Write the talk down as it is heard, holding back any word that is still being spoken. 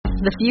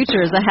The future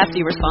is a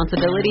hefty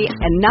responsibility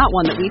and not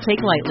one that we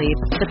take lightly.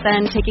 But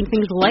then, taking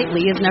things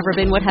lightly has never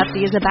been what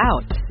Hefty is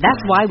about.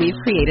 That's why we've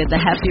created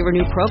the Hefty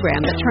Renew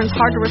program that turns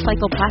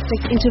hard-to-recycle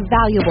plastics into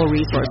valuable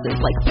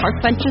resources like park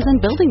benches and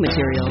building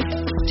materials.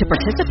 To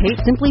participate,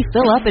 simply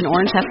fill up an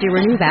orange Hefty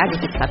Renew bag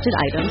with accepted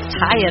items,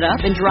 tie it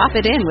up, and drop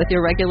it in with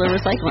your regular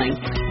recycling.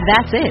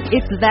 That's it.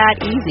 It's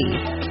that easy.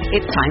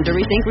 It's time to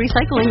rethink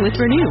recycling with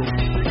Renew.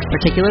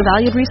 Particular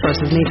valued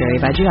resources may vary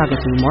by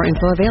geography. More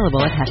info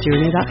available at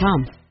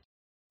heftyrenew.com.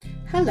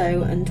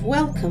 Hello and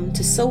welcome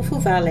to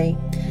Soulful Valley,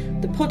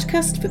 the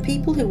podcast for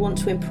people who want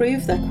to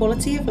improve their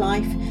quality of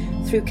life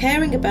through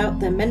caring about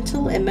their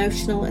mental,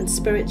 emotional and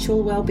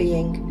spiritual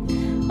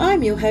well-being.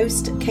 I'm your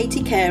host,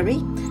 Katie Carey,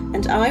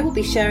 and I will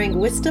be sharing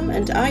wisdom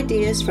and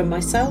ideas from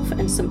myself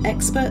and some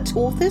expert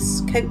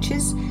authors,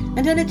 coaches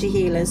and energy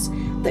healers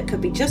that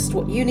could be just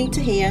what you need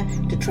to hear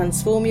to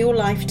transform your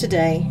life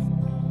today.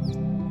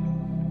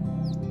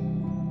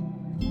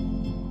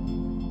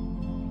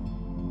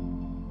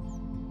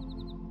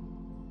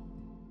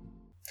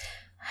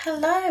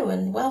 Hello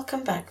and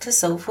welcome back to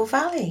Soulful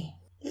Valley.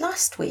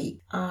 Last week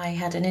I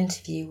had an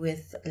interview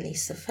with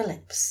Lisa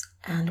Phillips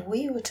and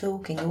we were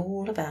talking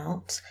all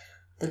about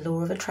the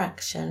law of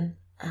attraction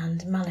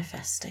and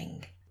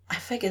manifesting. I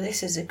figure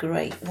this is a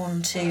great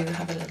one to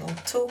have a little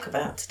talk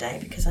about today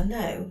because I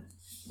know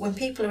when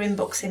people are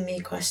inboxing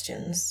me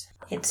questions,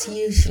 it's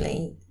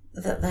usually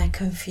that they're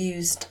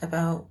confused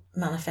about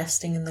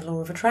manifesting and the law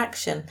of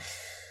attraction.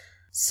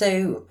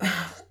 So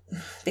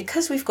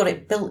because we've got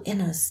it built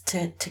in us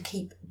to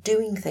keep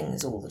doing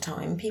things all the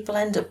time, people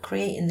end up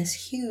creating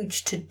this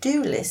huge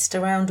to-do list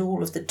around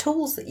all of the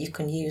tools that you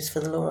can use for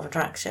the law of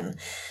attraction,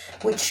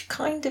 which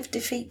kind of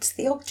defeats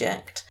the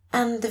object.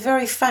 And the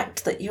very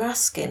fact that you're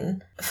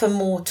asking for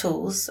more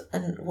tools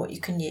and what you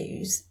can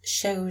use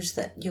shows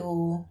that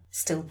you're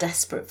still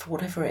desperate for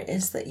whatever it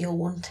is that you're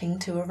wanting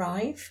to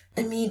arrive.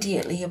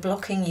 Immediately you're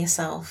blocking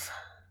yourself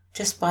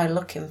just by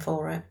looking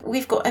for it.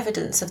 We've got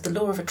evidence of the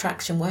law of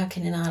attraction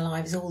working in our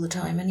lives all the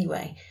time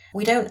anyway.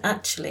 We don't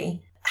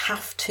actually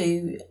have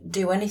to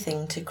do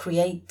anything to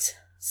create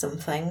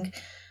something.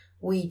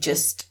 We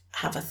just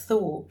have a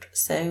thought.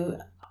 So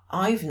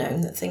I've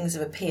known that things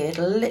have appeared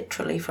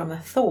literally from a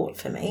thought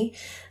for me.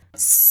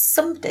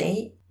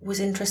 Somebody was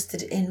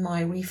interested in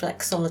my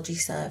reflexology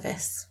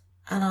service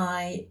and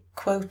I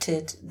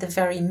quoted the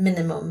very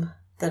minimum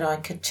that I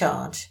could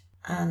charge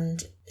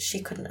and she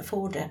couldn't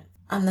afford it.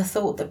 And the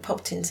thought that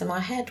popped into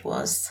my head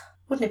was,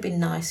 wouldn't it be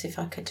nice if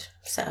I could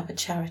set up a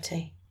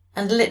charity?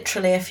 And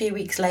literally a few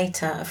weeks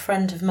later, a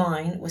friend of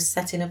mine was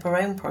setting up her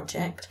own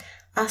project,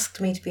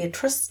 asked me to be a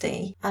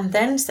trustee, and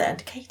then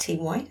said, Katie,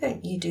 why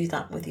don't you do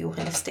that with your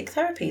holistic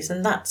therapies?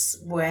 And that's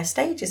where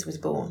Stages was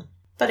born.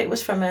 But it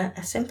was from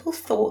a simple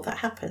thought that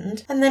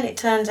happened. And then it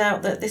turned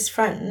out that this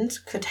friend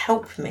could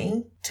help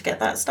me to get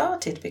that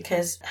started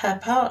because her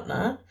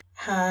partner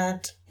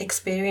had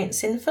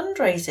experience in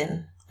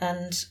fundraising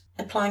and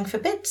applying for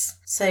bids.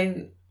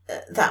 So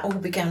that all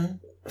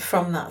began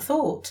from that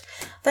thought.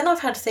 Then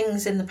I've had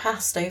things in the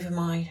past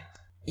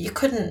you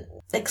couldn't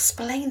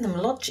explain them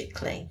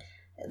logically.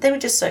 They were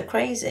just so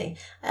crazy.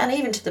 And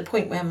even to the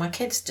point where my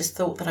kids just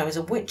thought that I was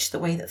a witch, the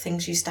way that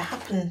things used to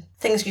happen.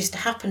 Things used to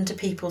happen to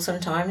people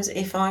sometimes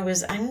if I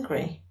was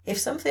angry. If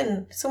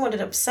someone had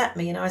upset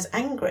me and I was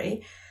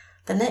angry,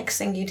 the next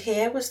thing you'd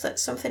hear was that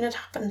something had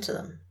happened to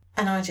them.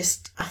 And I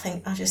just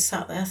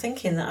sat there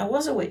thinking that I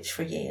was a witch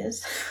for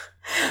years.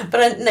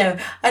 But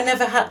I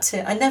never had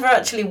to. I never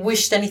actually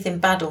wished anything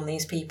bad on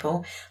these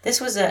people. This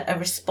was a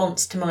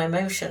response to my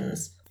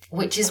emotions,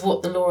 which is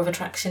what the law of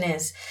attraction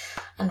is.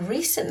 And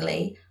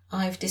recently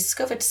I've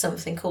discovered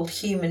something called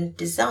human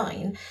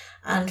design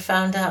and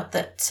found out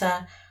that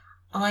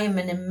I'm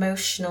an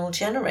emotional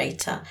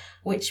generator,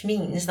 which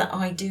means that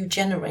I do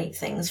generate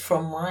things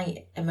from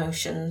my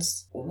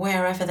emotions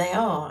wherever they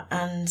are.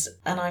 And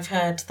I've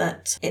heard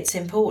that it's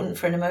important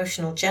for an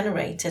emotional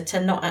generator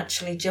to not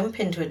actually jump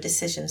into a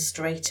decision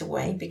straight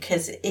away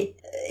because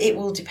it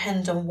will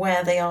depend on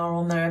where they are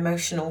on their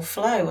emotional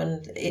flow,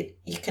 and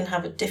you can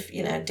have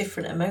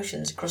different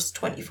emotions across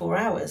 24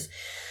 hours.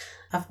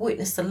 I've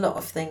witnessed a lot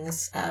of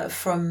things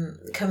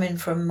coming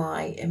from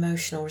my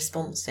emotional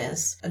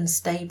responses,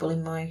 unstable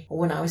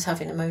when I was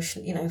having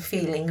emotion,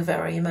 feeling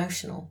very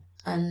emotional.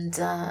 And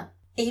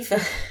even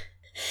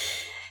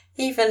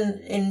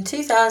in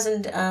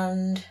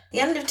the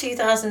end of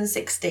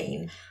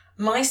 2016,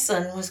 my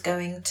son was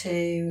going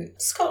to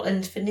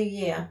Scotland for New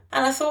Year,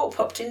 and a thought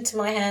popped into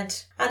my head,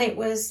 and it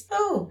was,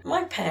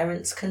 my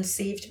parents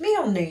conceived me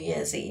on New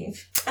Year's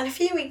Eve. And a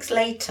few weeks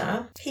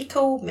later, he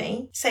called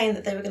me saying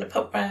that they were going to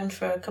pop round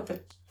for a cup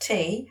of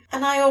tea,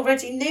 and I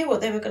already knew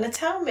what they were going to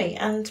tell me,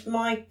 and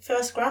my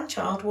first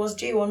grandchild was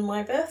due on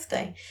my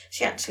birthday.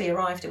 She actually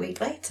arrived a week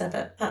later,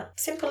 but that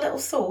simple little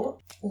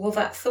thought,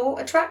 that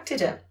thought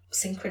attracted it.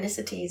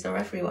 Synchronicities are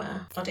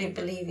everywhere. I don't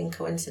believe in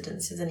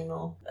coincidences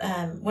anymore.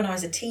 When I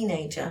was a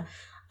teenager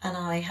and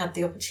I had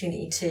the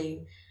opportunity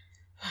to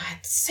I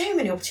had so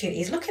many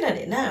opportunities. Looking at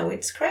it now,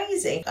 it's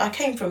crazy. I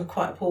came from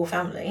quite a poor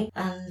family,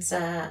 and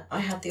I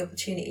had the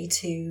opportunity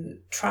to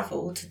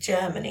travel to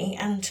Germany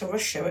and to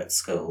Russia at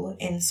school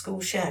in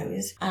school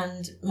shows,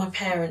 and my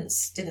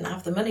parents didn't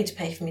have the money to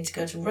pay for me to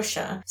go to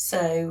Russia,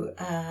 so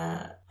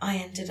I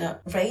ended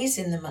up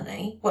raising the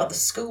money. Well, the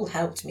school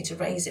helped me to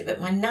raise it, but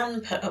my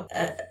nan put up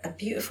a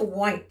beautiful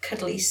white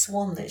cuddly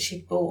swan that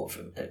she'd got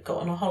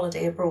on a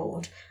holiday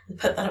abroad, and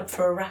put that up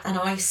for a raffle. And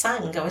I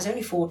sang. I was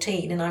only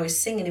 14, and I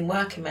was singing in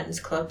working men's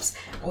clubs,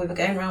 and we were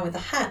going around with a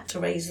hat to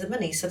raise the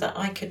money so that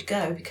I could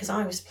go because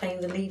I was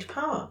playing the lead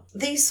part.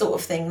 These sort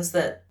of things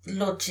that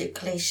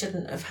logically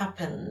shouldn't have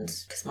happened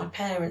because my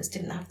parents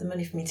didn't have the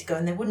money for me to go,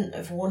 and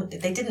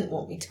they didn't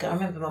want me to go. I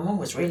remember my mum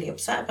was really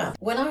upset about it.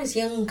 When I was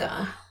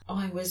younger,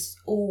 I was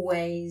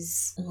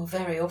always, or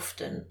very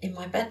often, in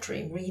my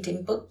bedroom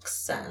reading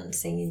books and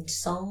singing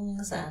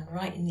songs and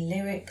writing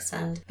lyrics,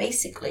 and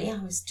basically I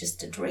was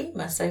just a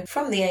dreamer. So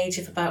from the age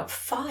of about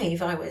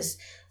 5, I was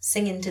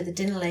singing to the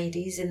dinner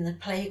ladies in the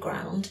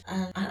playground,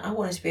 and I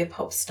wanted to be a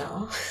pop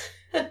star.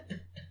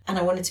 And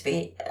I wanted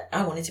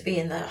to be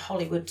in the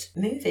Hollywood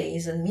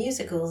movies and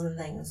musicals and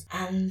things.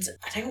 And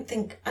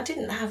I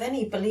didn't have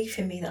any belief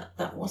in me that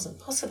that wasn't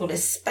possible,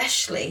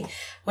 especially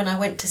when I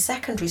went to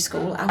secondary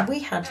school and we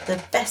had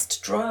the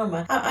best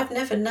drama. I've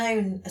never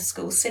known a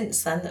school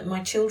since then that my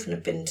children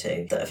have been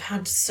to that have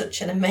had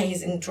such an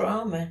amazing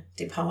drama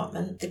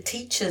department. The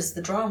teachers,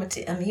 the drama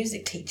and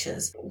music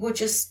teachers, were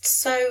just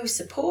so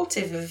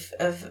supportive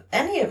of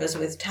any of us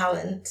with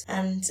talent,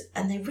 and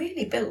they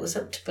really built us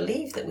up to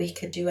believe that we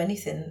could do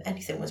anything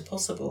was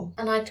possible.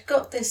 And I'd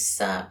got this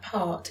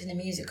part in a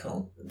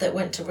musical that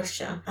went to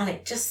Russia, and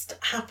it just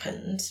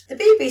happened. The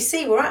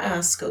BBC were at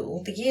our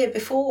school the year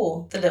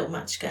before The Little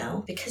Match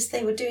Girl because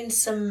they were doing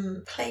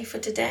some play for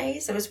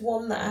today's. There was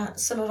one that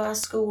some of our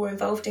school were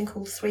involved in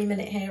called 3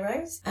 Minute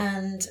Heroes,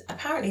 and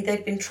apparently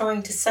they'd been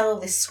trying to sell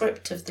this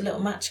script of The Little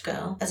Match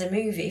Girl as a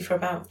movie for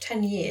about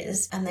 10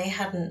 years, and they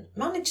hadn't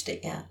managed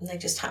it yet. And they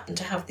just happened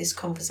to have this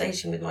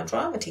conversation with my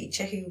drama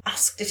teacher, who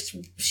asked if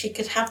she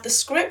could have the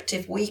script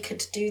if we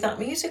could do that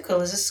musical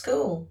as a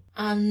school.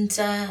 And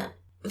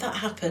that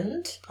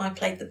happened. I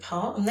played the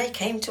part and they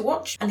came to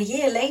watch. And a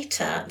year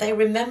later, they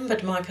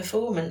remembered my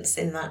performance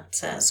in that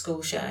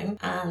school show.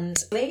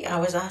 And I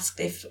was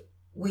asked if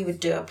we would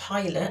do a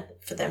pilot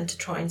for them to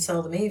try and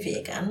sell the movie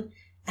again.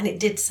 And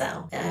it did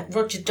sell.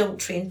 Roger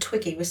Daltrey and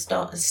Twiggy were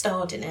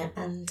starred in it,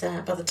 and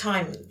by the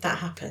time that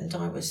happened,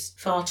 I was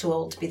far too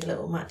old to be the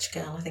Little Match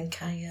Girl. I think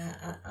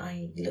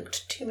I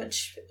looked too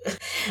much.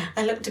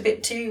 I looked a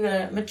bit too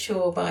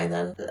mature by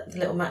then. The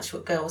Little Match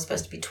Girl was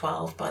supposed to be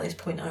 12. By this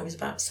point, I was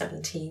about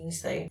 17.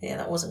 So yeah,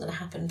 that wasn't going to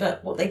happen.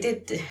 But what they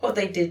did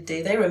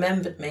do, they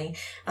remembered me,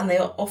 and they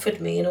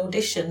offered me an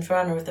audition for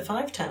Anna of the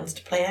Five Towns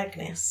to play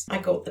Agnes. I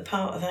got the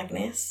part of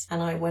Agnes,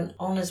 and I went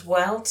on as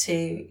well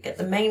to get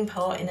the main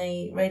part in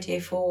a Radio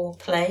 4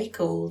 play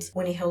called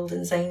Winnie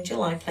Holden's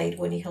Angel. I played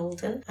Winnie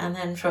Holden, and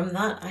then from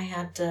that I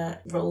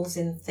had roles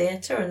in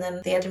theatre and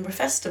then the Edinburgh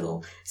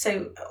Festival.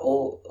 So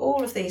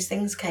all of these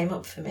things came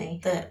up for me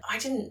that I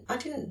didn't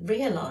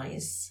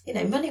realise.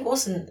 Money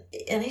wasn't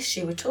an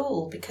issue at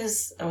all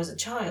because I was a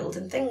child,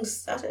 and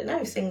things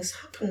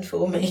happened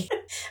for me.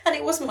 And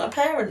it wasn't my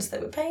parents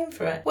that were paying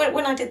for it.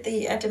 When I did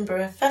the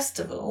Edinburgh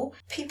Festival,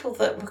 people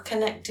that were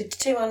connected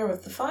to Anna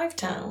of the Five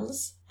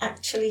Towns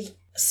actually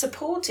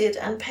supported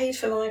and paid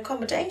for my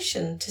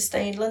accommodation to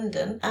stay in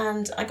London,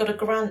 and I got a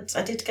grant.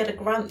 I did get a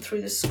grant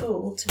through the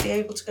school to be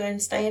able to go and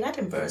stay in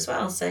Edinburgh as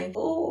well. So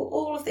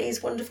all of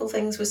these wonderful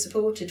things were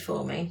supported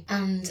for me,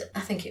 and I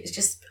think it was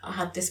just I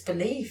had this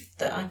belief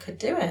that I could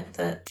do it,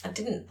 that I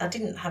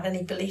didn't have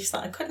any beliefs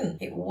that I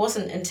couldn't. It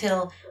wasn't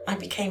until I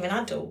became an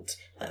adult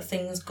that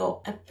things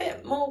got a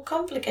bit more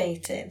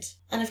complicated.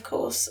 And of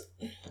course,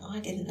 I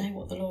didn't know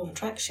what the law of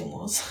attraction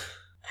was.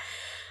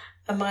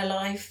 And my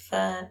life,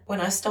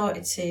 when I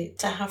started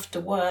to have to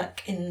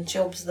work in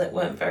jobs that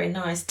weren't very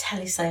nice,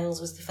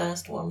 telesales was the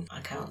first one. I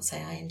can't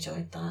say I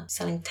enjoyed that.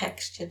 Selling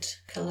textured,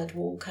 coloured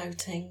wall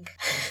coating.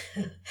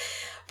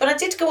 But I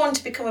did go on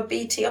to become a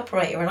BT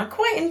operator, and I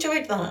quite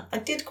enjoyed that. I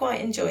did quite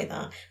enjoy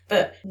that.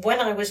 But when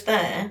I was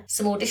there,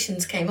 some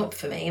auditions came up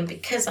for me, and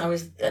because I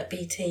was at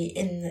BT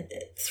in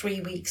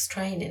 3 weeks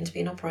training to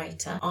be an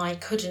operator, I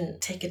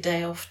couldn't take a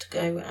day off to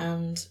go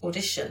and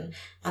audition.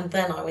 And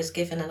then I was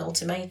given an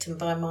ultimatum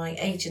by my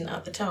agent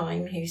at the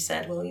time, who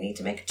said, well, you need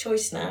to make a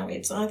choice now.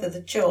 It's either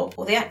the job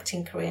or the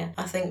acting career.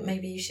 I think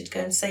maybe you should go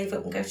and save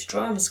up and go to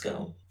drama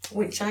school,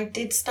 which I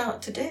did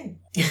start to do.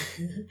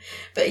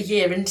 But a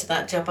year into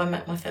that job, I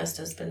met my first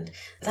husband.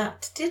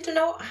 That did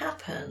not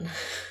happen.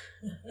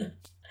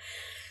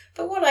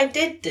 But what I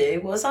did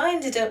do was I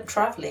ended up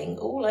travelling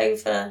all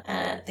over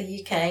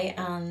the UK,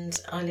 and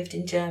I lived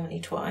in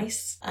Germany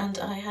twice, and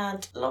I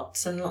had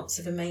lots and lots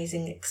of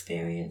amazing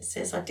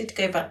experiences. I did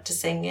go back to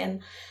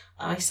singing.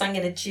 I sang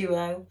in a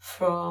duo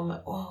from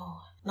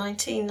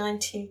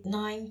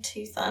 1999,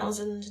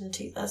 2000 and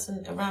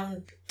 2000,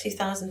 around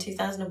 2000,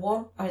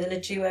 2001. I was in a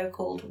duo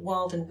called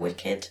Wild and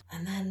Wicked.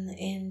 And then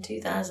in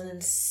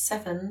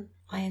 2007,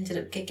 I ended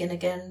up gigging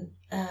again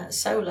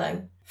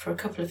solo for a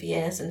couple of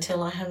years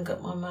until I hung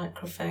up my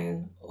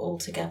microphone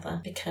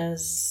altogether,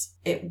 because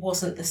it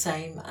wasn't the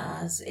same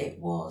as it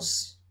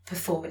was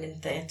performing in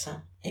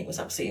theatre. It was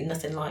absolutely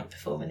nothing like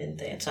performing in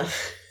theatre.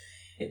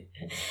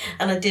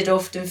 And I did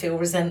often feel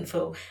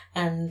resentful,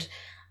 and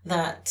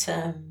that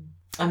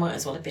I might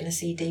as well have been a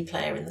CD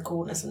player in the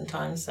corner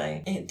sometimes,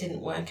 so it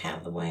didn't work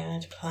out the way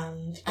I'd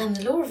planned. And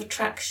the law of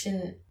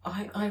attraction,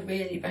 I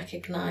really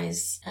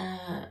recognise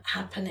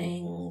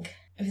happening.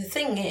 I mean, the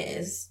thing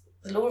is,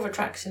 the law of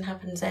attraction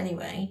happens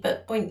anyway, but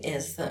the point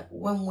is that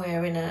when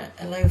we're in a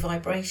low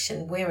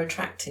vibration, we're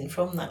attracting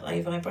from that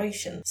low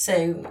vibration.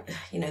 So,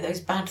 those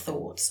bad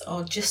thoughts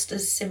are just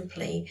as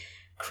simply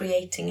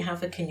creating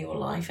havoc in your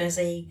life as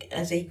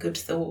a good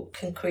thought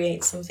can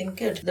create something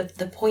good.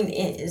 The point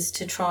is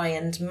to try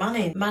and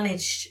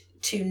manage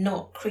to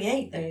not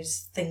create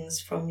those things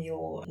from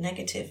your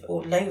negative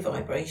or low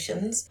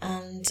vibrations.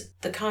 And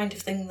the kind of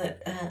thing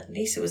that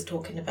Lisa was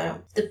talking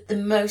about, the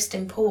most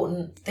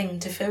important thing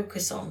to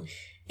focus on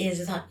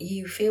is that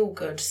you feel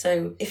good.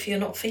 So if you're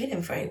not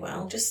feeling very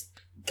well, just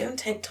go and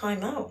take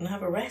time out and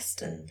have a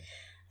rest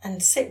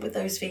and sit with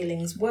those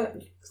feelings, work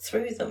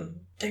through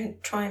them.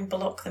 Don't try and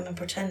block them and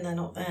pretend they're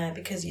not there,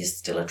 because you're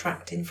still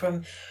attracting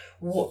from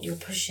what you're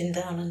pushing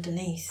down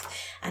underneath.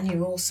 And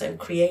you're also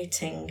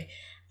creating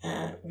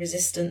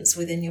resistance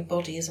within your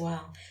body as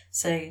well.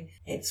 So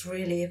it's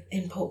really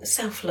important.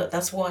 Self-love,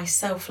 that's why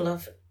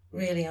self-love,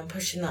 really, I'm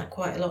pushing that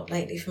quite a lot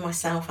lately for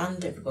myself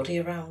and everybody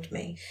around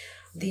me.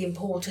 The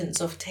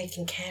importance of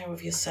taking care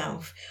of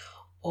yourself,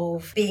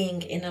 of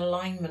being in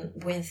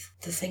alignment with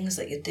the things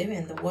that you're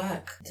doing, the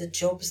work, the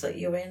jobs that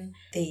you're in,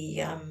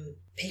 the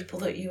people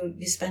that you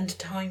spend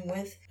time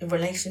with, the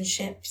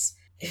relationships.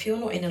 If you're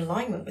not in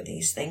alignment with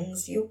these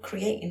things, you're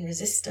creating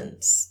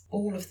resistance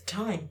all of the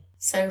time.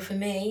 So for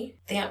me,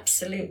 the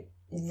absolute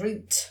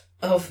root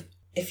of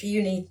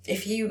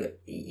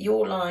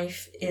your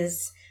life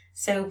is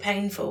so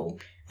painful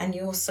and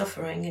you're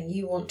suffering and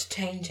you want to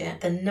change it,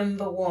 the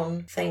number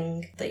one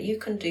thing that you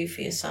can do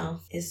for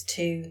yourself is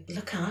to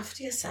look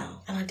after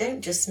yourself. And I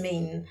don't just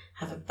mean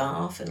have a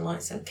bath and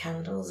light some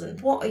candles. And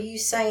what are you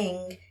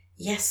saying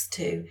yes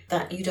to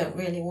that you don't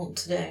really want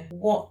to do?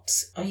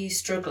 What are you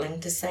struggling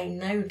to say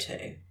no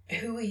to?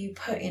 Who are you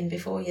putting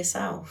before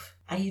yourself?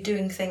 Are you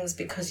doing things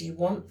because you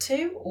want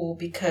to or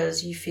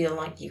because you feel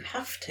like you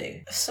have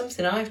to?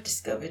 Something I've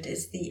discovered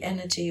is the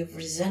energy of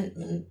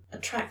resentment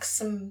attracts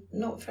some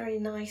not very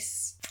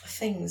nice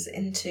things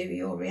into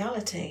your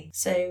reality.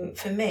 So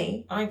for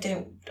me, I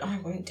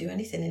won't do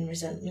anything in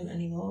resentment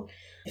anymore.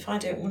 If I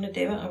don't want to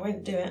do it, I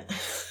won't do it.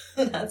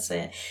 That's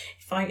it.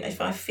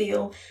 If I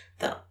feel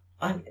that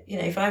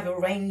if I've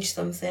arranged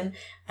something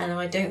and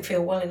I don't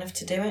feel well enough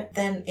to do it,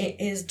 then it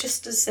is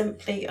just as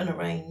simply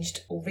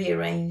unarranged or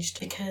rearranged,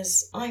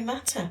 because I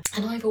matter.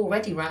 And I've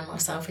already ran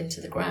myself into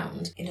the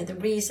ground. The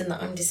reason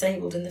that I'm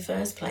disabled in the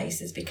first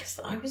place is because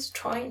I was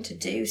trying to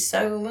do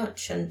so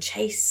much and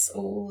chase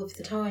all of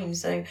the time.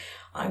 So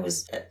I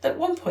was, at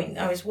one point,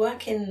 I was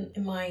working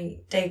in my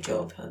day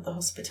job at the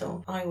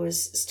hospital. I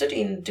was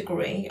studying a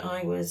degree.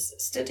 I was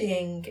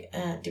studying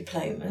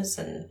diplomas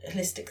and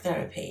holistic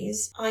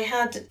therapies. I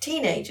had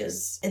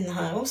teenagers in the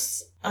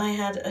house. I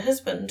had a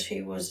husband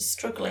who was a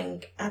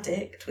struggling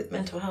addict with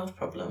mental health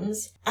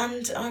problems,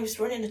 and I was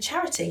running a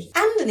charity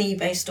and an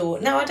eBay store.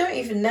 Now, I don't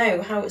even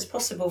know how it's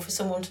possible for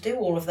someone to do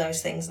all of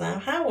those things now.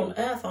 How on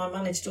earth I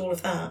managed all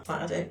of that?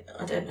 I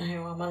don't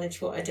know how I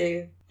manage what I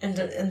do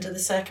under the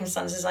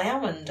circumstances I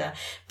am under,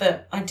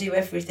 but I do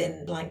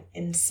everything like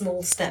in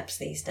small steps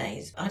these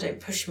days. I don't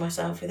push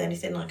myself with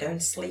anything. I go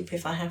and sleep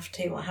if I have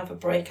to. I have a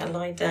break, I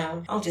lie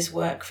down. I'll just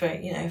work for,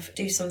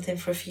 do something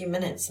for a few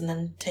minutes and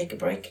then take a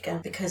break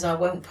again, because I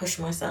won't push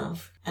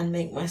myself and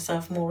make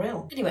myself more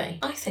ill. Anyway,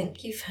 I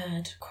think you've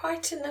heard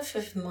quite enough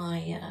of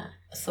my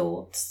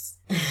thoughts.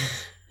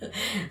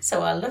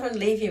 So I'll love and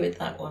leave you with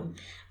that one.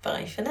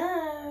 Bye for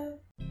now.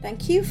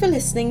 Thank you for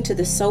listening to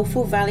the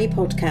Soulful Valley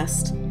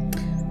podcast.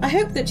 I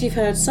hope that you've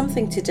heard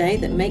something today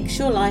that makes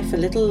your life a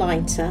little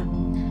lighter.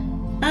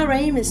 Our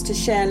aim is to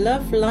share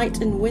love,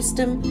 light and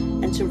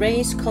wisdom, and to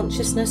raise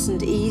consciousness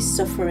and ease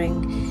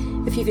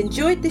suffering. If you've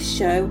enjoyed this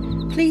show,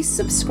 please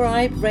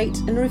subscribe, rate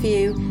and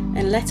review,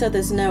 and let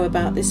others know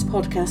about this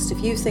podcast if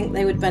you think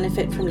they would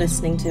benefit from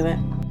listening to it.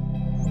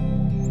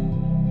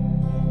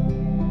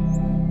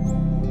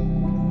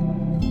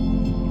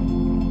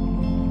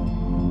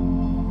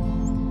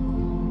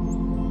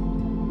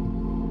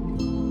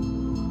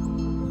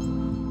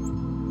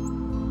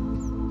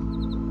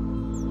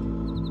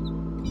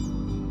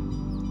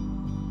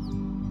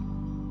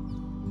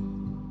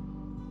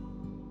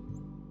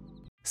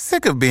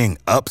 Sick of being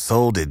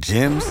upsold at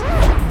gyms?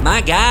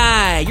 My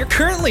guy, you're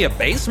currently a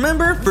base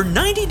member? For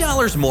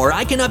 $90 more,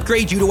 I can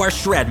upgrade you to our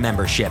Shred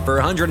membership. For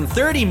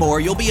 $130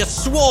 more, you'll be a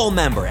Swole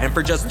member. And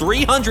for just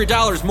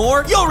 $300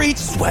 more, you'll reach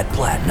Sweat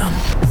Platinum.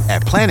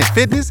 At Planet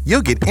Fitness,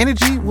 you'll get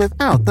energy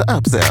without the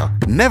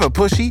upsell. Never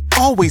pushy,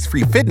 always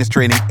free fitness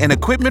training and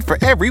equipment for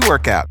every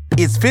workout.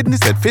 It's fitness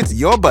that fits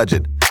your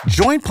budget.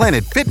 Join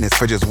Planet Fitness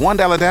for just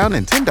 $1 down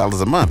and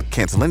 $10 a month.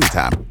 Cancel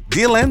anytime.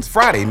 Deal ends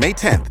Friday, May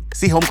 10th.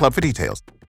 See Home Club for details.